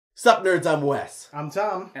Sup nerds, I'm Wes. I'm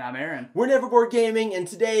Tom. And I'm Aaron. We're Neverboard Gaming, and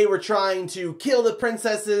today we're trying to kill the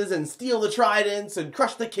princesses and steal the tridents and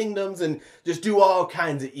crush the kingdoms and just do all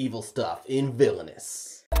kinds of evil stuff in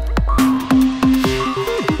Villainous.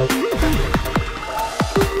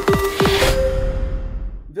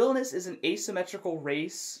 Villainous is an asymmetrical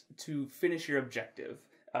race to finish your objective.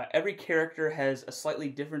 Every character has a slightly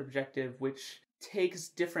different objective, which takes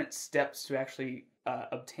different steps to actually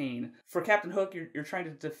obtain. For Captain Hook, you're trying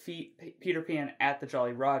to defeat Peter Pan at the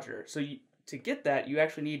Jolly Roger. So to get that, you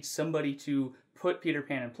actually need somebody to put Peter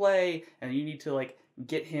Pan in play, and you need to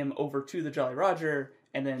get him over to the Jolly Roger,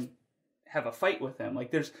 and then have a fight with him.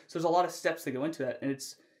 There's a lot of steps that go into that, and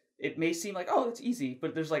it may seem like, oh, it's easy,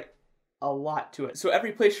 but there's a lot to it. So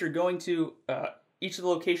every place you're going to, each of the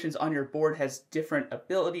locations on your board has different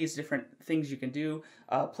abilities, different things you can do.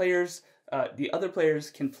 The other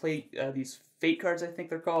players can play these fate cards, I think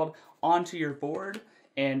they're called, onto your board,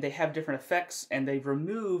 and they have different effects, and they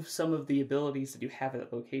remove some of the abilities that you have at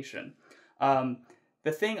that location.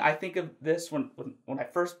 The thing I think of this when I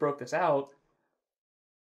first broke this out...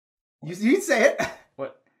 You say it.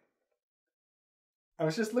 What? I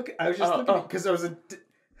was just looking because there was a...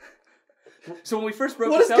 So when we first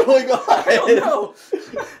broke this out... What is going on? I don't know.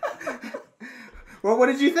 Well, what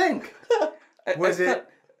did you think? Was it...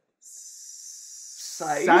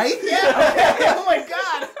 Scythe? Scythe? Yeah. Okay. Oh my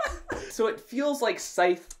god. So it feels like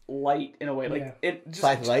Scythe Light in a way.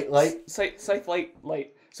 Scythe Light? Scythe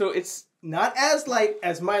Light. So it's... Not as light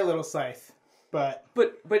as my little scythe, but...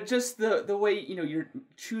 But just the way, you're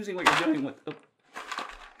choosing what you're doing with...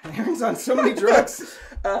 Aaron's on so many drugs.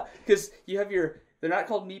 Because you have your... They're not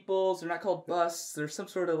called meeples. They're not called busts. There's some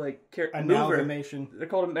sort of amalgamation. Mover. They're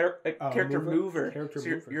called a character mover. Character so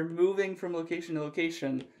mover. You're moving from location to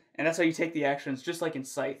location, and that's how you take the actions. Just like in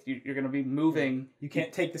Scythe, you're going to be moving. You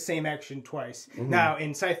can't take the same action twice. Mm-hmm. Now,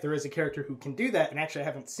 in Scythe, there is a character who can do that, and actually I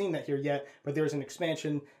haven't seen that here yet, but there's an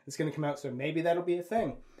expansion that's going to come out, so maybe that'll be a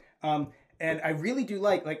thing. And I really do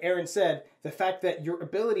like Aaron said, the fact that your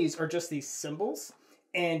abilities are just these symbols,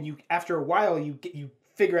 and after a while you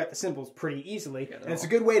figure out the symbols pretty easily. Yeah, and it's a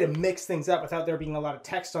good way to mix things up without there being a lot of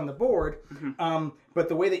text on the board. Mm-hmm. But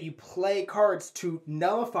the way that you play cards to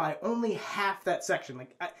nullify only half that section.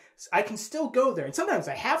 I can still go there. And sometimes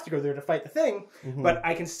I have to go there to fight the thing, mm-hmm. but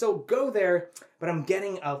I can still go there, but I'm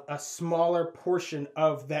getting a smaller portion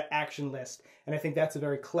of that action list. And I think that's a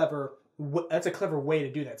very clever way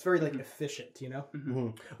to do that. It's very efficient, Mm-hmm.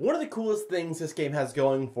 One of the coolest things this game has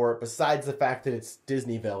going for it, besides the fact that it's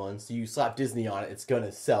Disney villains, so you slap Disney on it, it's going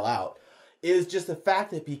to sell out, is just the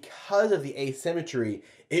fact that because of the asymmetry,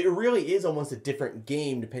 it really is almost a different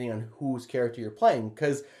game depending on whose character you're playing.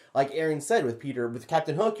 Because, like Aaron said, with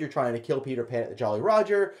Captain Hook, you're trying to kill Peter Pan at the Jolly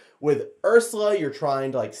Roger. With Ursula, you're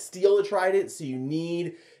trying to steal the trident, so you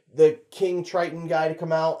need the King Triton guy to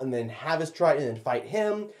come out and then have his trident and then fight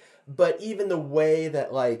him. But even the way that,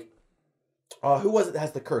 who was it that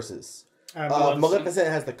has the curses? Maleficent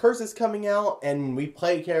has the curses coming out, and when we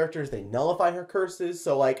play characters, they nullify her curses.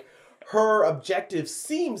 So, her objective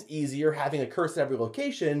seems easier having a curse at every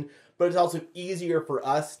location, but it's also easier for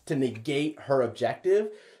us to negate her objective.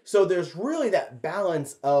 So there's really that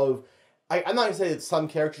balance of... I'm not going to say that some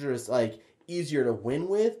characters are, easier to win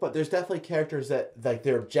with, but there's definitely characters that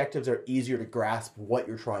their objectives are easier to grasp what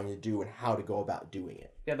you're trying to do and how to go about doing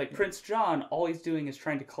it. Yeah, Prince John, all he's doing is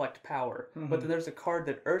trying to collect power. Mm-hmm. But then there's a card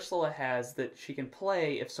that Ursula has that she can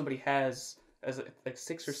play if somebody has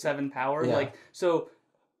 6 or 7 power. Yeah.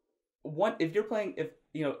 If you're playing,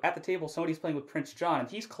 at the table somebody's playing with Prince John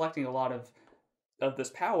and he's collecting a lot of this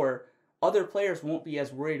power, other players won't be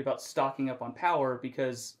as worried about stocking up on power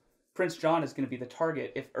because Prince John is going to be the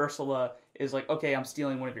target if Ursula is okay, I'm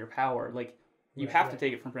stealing one of your power. You have to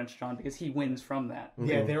take it from Prince John because he wins from that. Mm-hmm.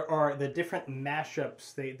 Yeah, there are the different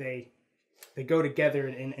mashups. They go together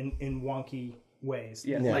in wonky ways.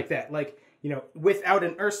 Yeah. Like that. Without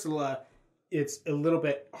an Ursula, it's a little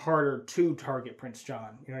bit harder to target Prince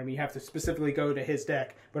John. You know what I mean? You have to specifically go to his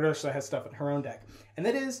deck, but Ursula has stuff in her own deck. And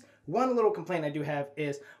that is one little complaint I do have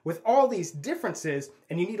is with all these differences,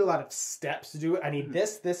 and you need a lot of steps to do it. I need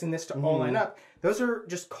this, and this to all line up. Those are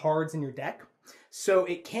just cards in your deck. So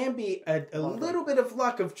it can be a little bit of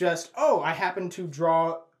luck of just, I happen to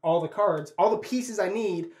draw all the cards. All the pieces I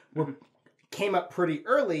need came up pretty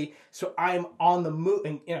early, so I'm on the move.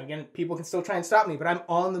 And, again, people can still try and stop me, but I'm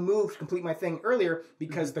on the move to complete my thing earlier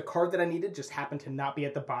because the card that I needed just happened to not be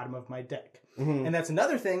at the bottom of my deck. Mm-hmm. And that's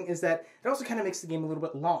another thing is that it also kind of makes the game a little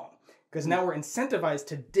bit long because now we're incentivized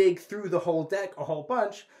to dig through the whole deck a whole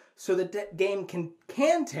bunch so the game can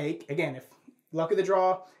take, again, if luck of the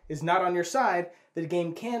draw is not on your side, the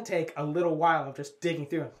game can take a little while of just digging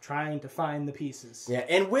through and trying to find the pieces. Yeah,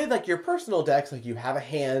 and with like your personal decks, like you have a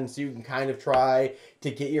hand, so you can kind of try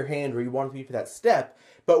to get your hand where you want to be for that step.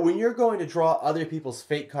 But when you're going to draw other people's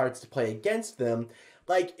fate cards to play against them,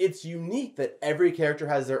 like it's unique that every character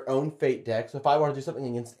has their own fate deck. So if I want to do something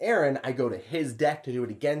against Aaron, I go to his deck to do it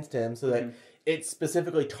against him, so that it's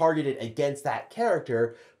specifically targeted against that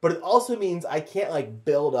character. But it also means I can't like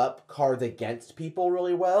build up cards against people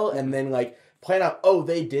really well and then like plan out, oh,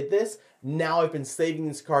 they did this, now I've been saving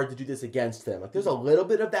this card to do this against them. Like, there's a little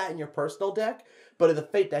bit of that in your personal deck, but in the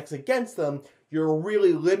fate decks against them, you're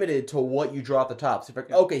really limited to what you draw at the top. So if you're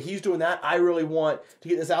like, okay, he's doing that, I really want to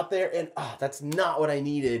get this out there, and that's not what I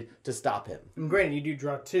needed to stop him. And granted, you do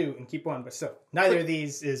draw 2 and keep 1, but still, neither of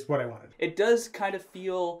these is what I wanted. It does kind of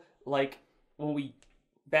feel like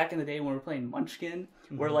back in the day when we were playing Munchkin,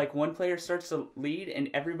 where like one player starts to lead and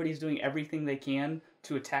everybody's doing everything they can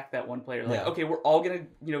to attack that one player. Like, okay, we're all gonna,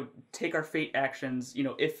 take our fate actions,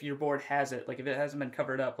 if your board has it, like if it hasn't been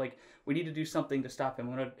covered up, like we need to do something to stop him.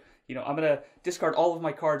 I'm gonna discard all of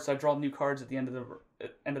my cards so I draw new cards at the end of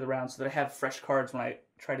the round so that I have fresh cards when I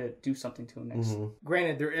try to do something to him next.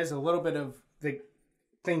 Granted, there is a little bit of the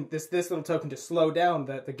thing, this little token to slow down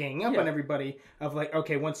the ganging up on everybody of like,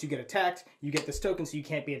 okay, once you get attacked, you get this token so you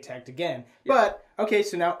can't be attacked again. But, okay,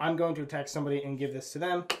 so now I'm going to attack somebody and give this to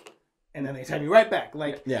them, and then they attack me right back.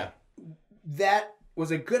 Like, that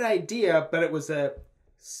was a good idea, but it was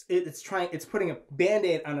it's putting a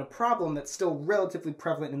Band-Aid on a problem that's still relatively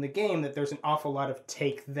prevalent in the game, that there's an awful lot of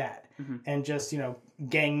take that and just,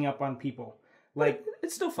 ganging up on people. Like,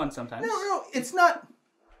 it's still fun sometimes. No, it's not.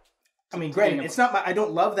 I mean, granted, it's not I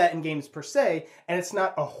don't love that in games per se, and it's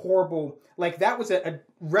not a horrible, like, that was a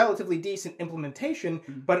relatively decent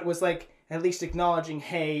implementation, but it was like at least acknowledging,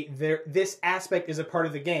 hey, this aspect is a part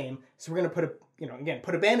of the game, so we're going to put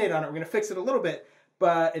a Band-Aid on it, we're going to fix it a little bit,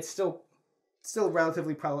 but it's still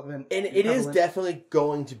relatively prevalent. And it is definitely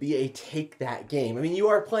going to be a take that game. I mean, you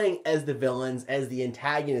are playing as the villains, as the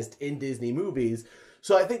antagonist in Disney movies,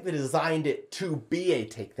 so I think they designed it to be a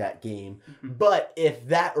take that game. But if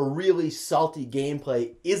that really salty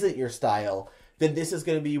gameplay isn't your style, then this is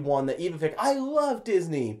going to be one that even if like, I love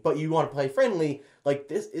Disney, but you want to play friendly, like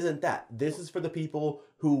this isn't that. This is for the people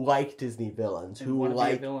who like Disney villains, who want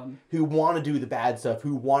to do the bad stuff,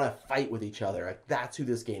 who want to fight with each other. Like, that's who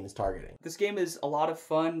this game is targeting. This game is a lot of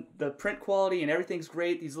fun. The print quality and everything's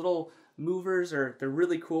great. These little movers they're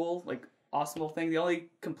really cool. Like, awesome little thing. The only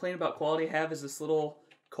complaint about quality I have is this little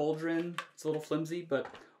cauldron. It's a little flimsy, but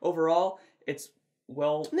overall, it's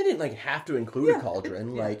well. And they didn't have to include a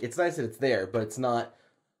cauldron. Like, it's nice that it's there, but it's not.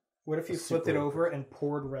 What if you flipped it over and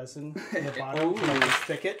poured resin in the bottom to make it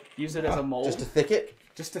thicket? Use it as a mold. Just to thick it.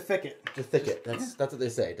 Just to thick it. To thick it. That's what they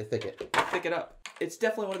say. To thick it. Thick it up. It's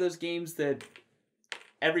definitely one of those games that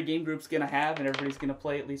every game group's gonna have, and everybody's gonna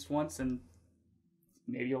play at least once. And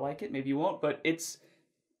maybe you'll like it, maybe you won't. But it's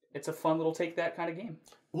a fun little take that kind of game.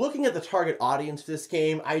 Looking at the target audience for this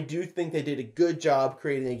game, I do think they did a good job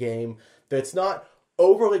creating a game that's not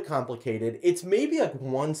overly complicated. It's maybe like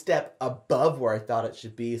one step above where I thought it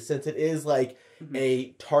should be, since it is like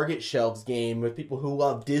a target shelves game with people who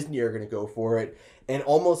love Disney are going to go for it and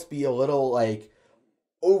almost be a little like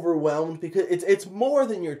overwhelmed, because it's more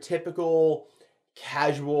than your typical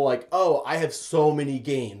casual like, oh, I have so many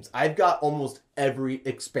games. I've got almost every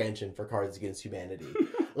expansion for Cards Against Humanity.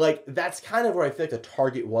 Like, that's kind of where I feel like the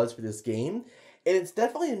target was for this game. And it's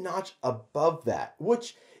definitely a notch above that,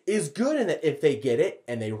 which is good in that if they get it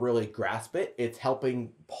and they really grasp it, it's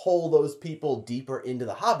helping pull those people deeper into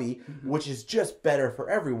the hobby, which is just better for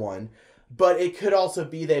everyone. But it could also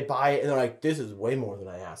be they buy it and they're like, this is way more than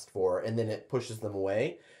I asked for, and then it pushes them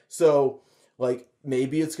away. So, like,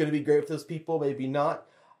 maybe it's going to be great for those people, maybe not.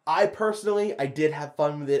 I did have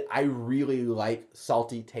fun with it. I really like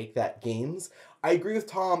salty take that games. I agree with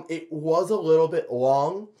Tom, it was a little bit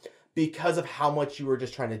long because of how much you were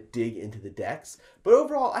just trying to dig into the decks. But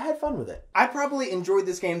overall, I had fun with it. I probably enjoyed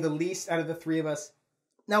this game the least out of the three of us.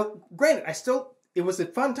 Now, granted, it was a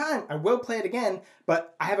fun time. I will play it again,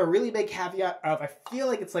 but I have a really big caveat of I feel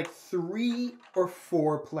like it's like 3 or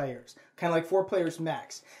 4 players. Kind of like 4 players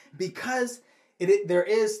max. Because there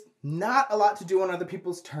is not a lot to do on other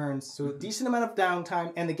people's turns, so a decent amount of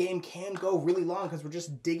downtime, and the game can go really long because we're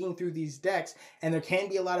just digging through these decks, and there can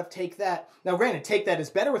be a lot of take that. Now, granted, take that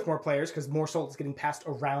is better with more players because more salt is getting passed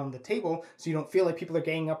around the table, so you don't feel like people are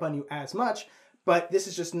ganging up on you as much, But this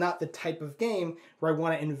is just not the type of game where I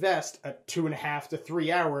want to invest 2.5 to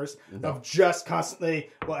 3 hours of just constantly,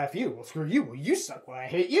 well, F you, well, screw you, well, you suck, well, I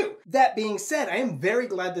hate you. That being said, I am very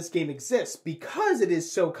glad this game exists because it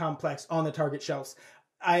is so complex on the Target shelves.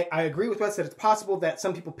 I agree with Wes that it's possible that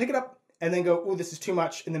some people pick it up and then go, ooh, this is too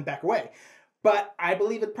much, and then back away. But I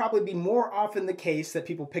believe it'd probably be more often the case that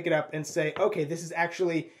people pick it up and say, okay, this is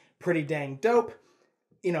actually pretty dang dope.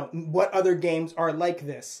 You know, what other games are like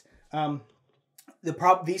this?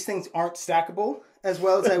 These things aren't stackable as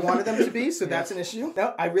well as I wanted them to be, so that's an issue.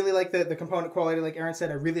 No, I really like the component quality, like Aaron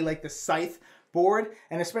said. I really like the Scythe board,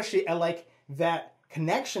 and especially I like that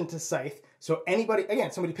connection to Scythe. So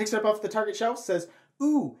somebody picks it up off the Target shelf, says,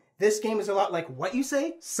 ooh, this game is a lot like what you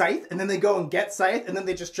say, Scythe, and then they go and get Scythe, and then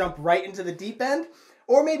they just jump right into the deep end.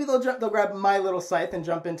 Or maybe they'll grab my little Scythe and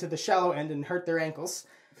jump into the shallow end and hurt their ankles.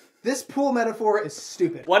 This pool metaphor is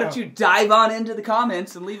stupid. Why don't you dive on into the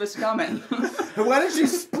comments and leave us a comment? Why don't you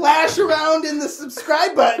splash around in the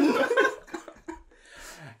subscribe button?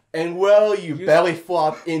 And you belly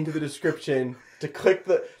flop into the description to click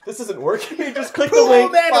the... This isn't working. Just click the Pool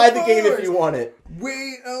link, buy the metaphors! game if you want it.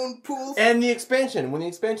 We own pools. And the expansion. When the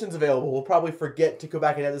expansion's available, we'll probably forget to go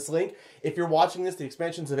back and add this link. If you're watching this, the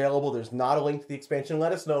expansion's available. There's not a link to the expansion.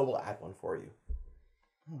 Let us know. We'll add one for you.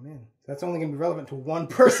 Oh, man. That's only going to be relevant to one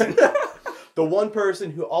person. The one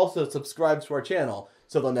person who also subscribes to our channel,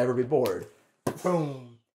 so they'll never be bored.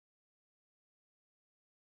 Boom.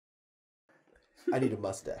 I need a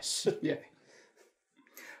mustache. Yeah.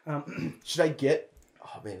 Should I get...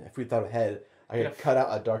 Oh, man, if we thought ahead, I gotta cut out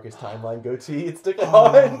a Darkest Timeline goatee and stick it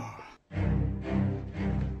on.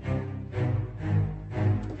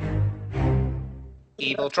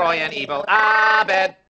 Evil Troy and evil Abed.